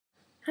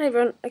Hi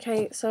everyone.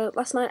 Okay, so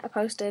last night I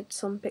posted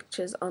some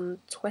pictures on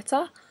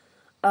Twitter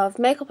of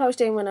makeup I was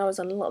doing when I was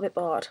a little bit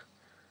bored,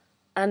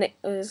 and it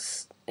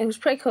was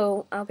pretty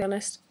cool. I'll be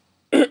honest,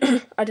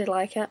 I did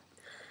like it.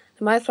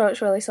 My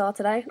throat's really sore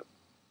today,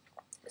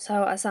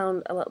 so I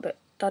sound a little bit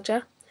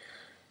dodgy.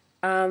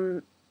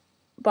 But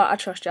I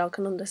trust y'all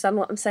can understand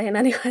what I'm saying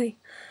anyway.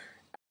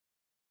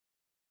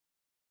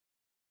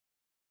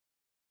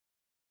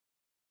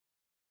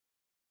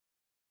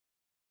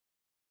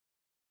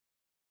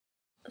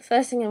 The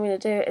first thing I'm going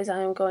to do is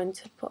I'm going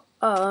to put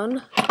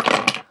on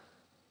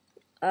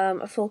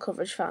a full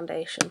coverage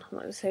foundation. I'm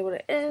not going to say what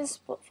it is,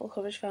 but full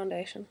coverage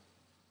foundation.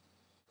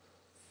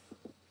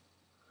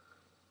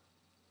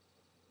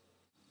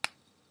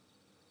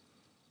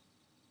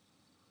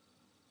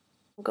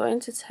 I'm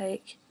going to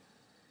take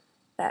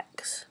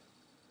X,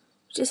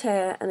 which is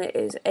here, and it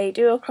is a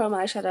duochrome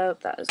eyeshadow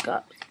that has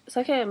got, it's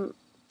like a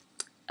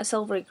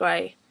silvery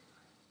grey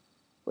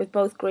with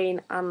both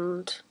green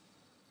and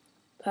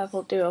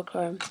purple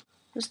duochrome.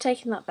 I'm just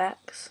taking that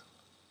Bex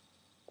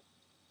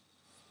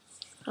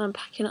and I'm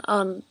packing it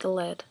on the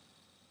lid.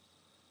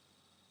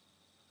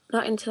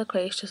 Not into the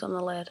crease, just on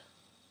the lid.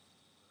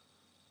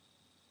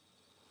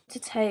 To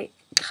take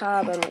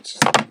Carbon, which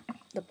is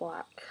the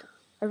black.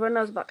 Everyone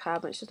knows about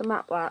Carbon, it's just a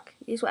matte black.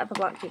 Use whatever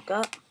black you've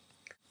got.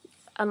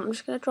 And I'm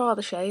just going to draw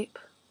the shape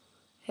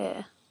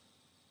here.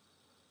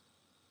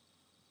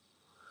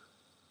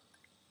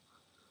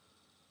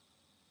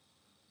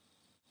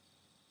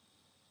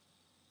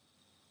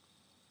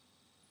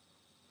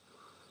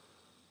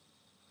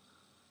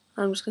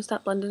 I'm just going to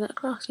start blending it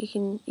across. You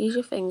can use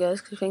your fingers,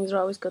 because your fingers are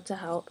always good to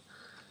help.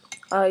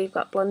 Or you've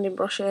got blending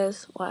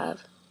brushes, whatever.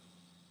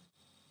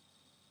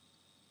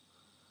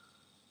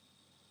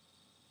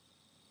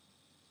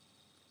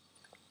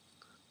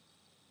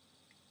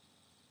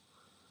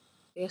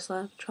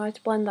 Obviously, try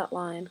to blend that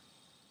line.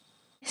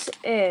 This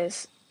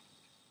is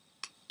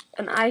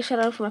an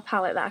eyeshadow from a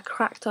palette that I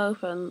cracked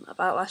open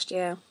about last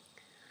year.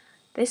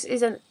 This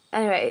is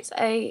it's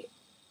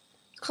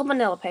called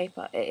Vanilla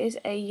Paper. It is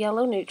a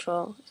yellow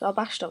neutral. It's all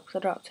bashed up because I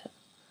dropped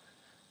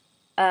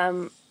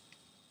it.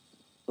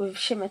 With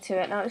shimmer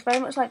to it. Now it's very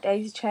much like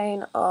Daisy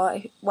Chain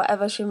or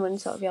whatever shimmering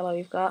sort of yellow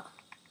you've got.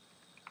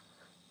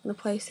 I'm going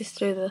to place this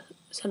through the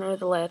centre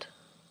of the lid.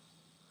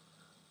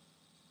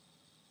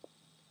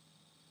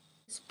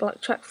 It's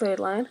black track fluid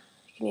line.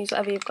 You can use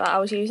whatever you've got. I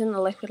was using the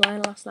liquid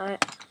line last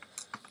night,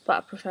 but I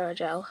prefer a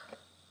gel.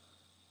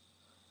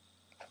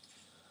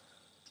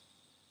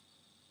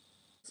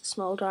 It's a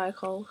small dry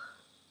coal.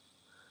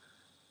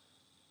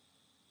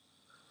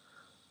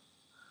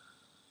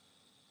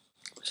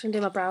 I'm just going to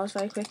do my brows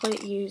very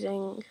quickly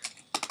using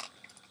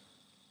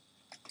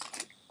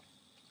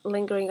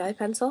lingering eye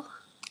pencil.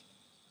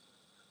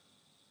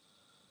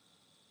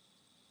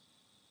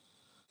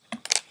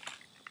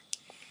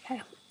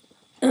 Okay.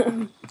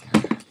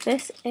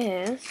 This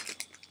is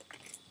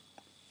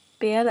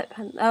Beer Lip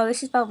Pen. Oh,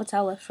 this is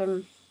Velvetella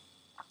from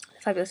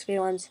Fabulous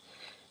Feelings.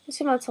 It's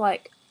similar to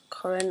like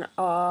Currant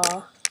or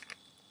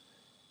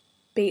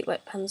Beat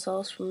Lip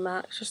pencils from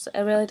MAC. It's just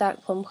a really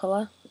dark plum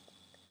colour.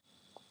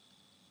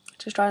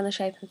 Just drawing the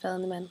shape and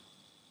filling them in.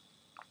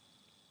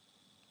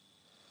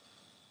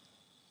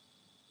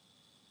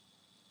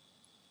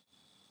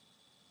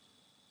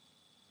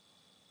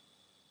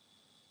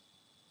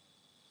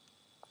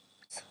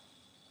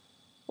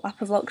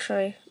 Lap of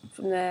Luxury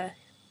from the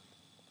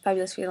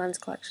Fabulous Feelings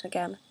collection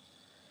again.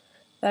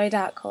 Very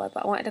dark colour,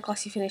 but I wanted a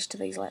glossy finish to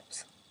these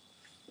lips.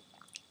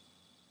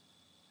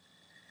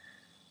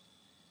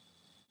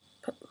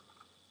 Put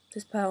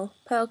this pearl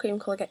cream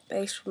colour get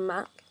base from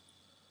MAC.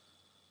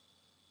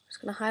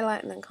 Just going to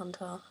highlight and then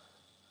contour.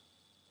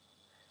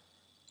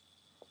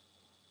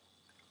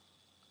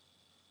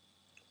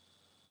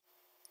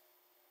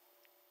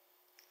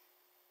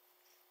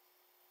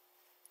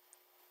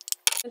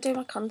 I'm going to do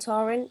my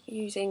contouring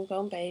using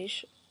Bone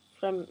Beige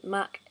from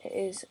MAC. It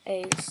is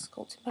a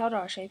sculpting powder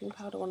or a shaping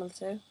powder, one of the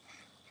two.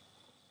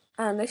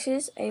 And this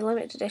is a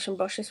limited edition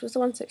brush. This was the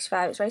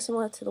 165. It's very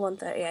similar to the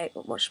 138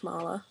 but much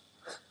smaller.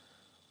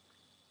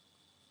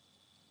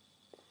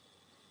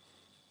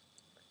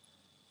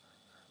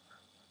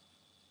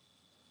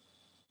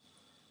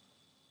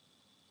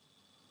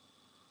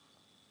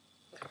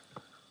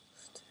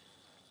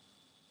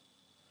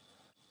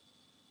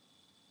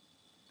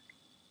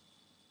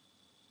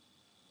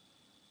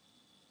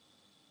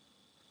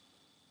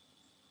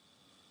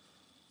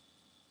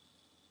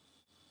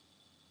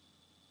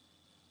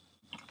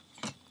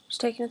 Just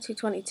taking a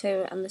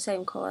 222 and the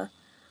same colour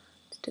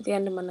to the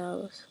end of my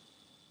nose.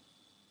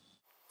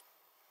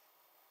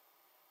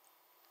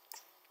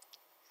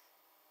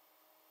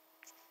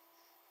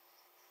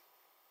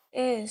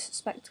 It is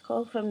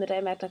Spectacle from the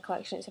Day Medley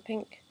collection. It's a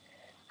pink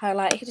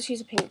highlight. You could just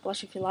use a pink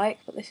blush if you like,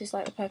 but this is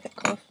like the perfect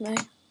colour for me.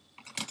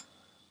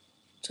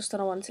 Just on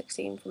a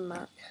 116 from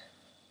MAC.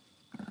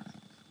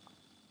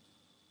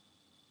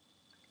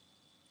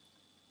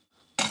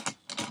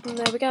 And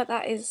there we go,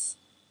 that's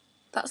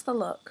the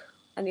look.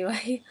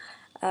 Anyway,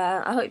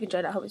 I hope you've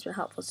enjoyed it, I hope it's been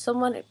helpful to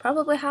someone. It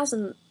probably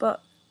hasn't,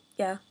 but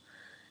yeah.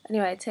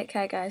 Anyway, take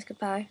care guys,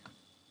 goodbye.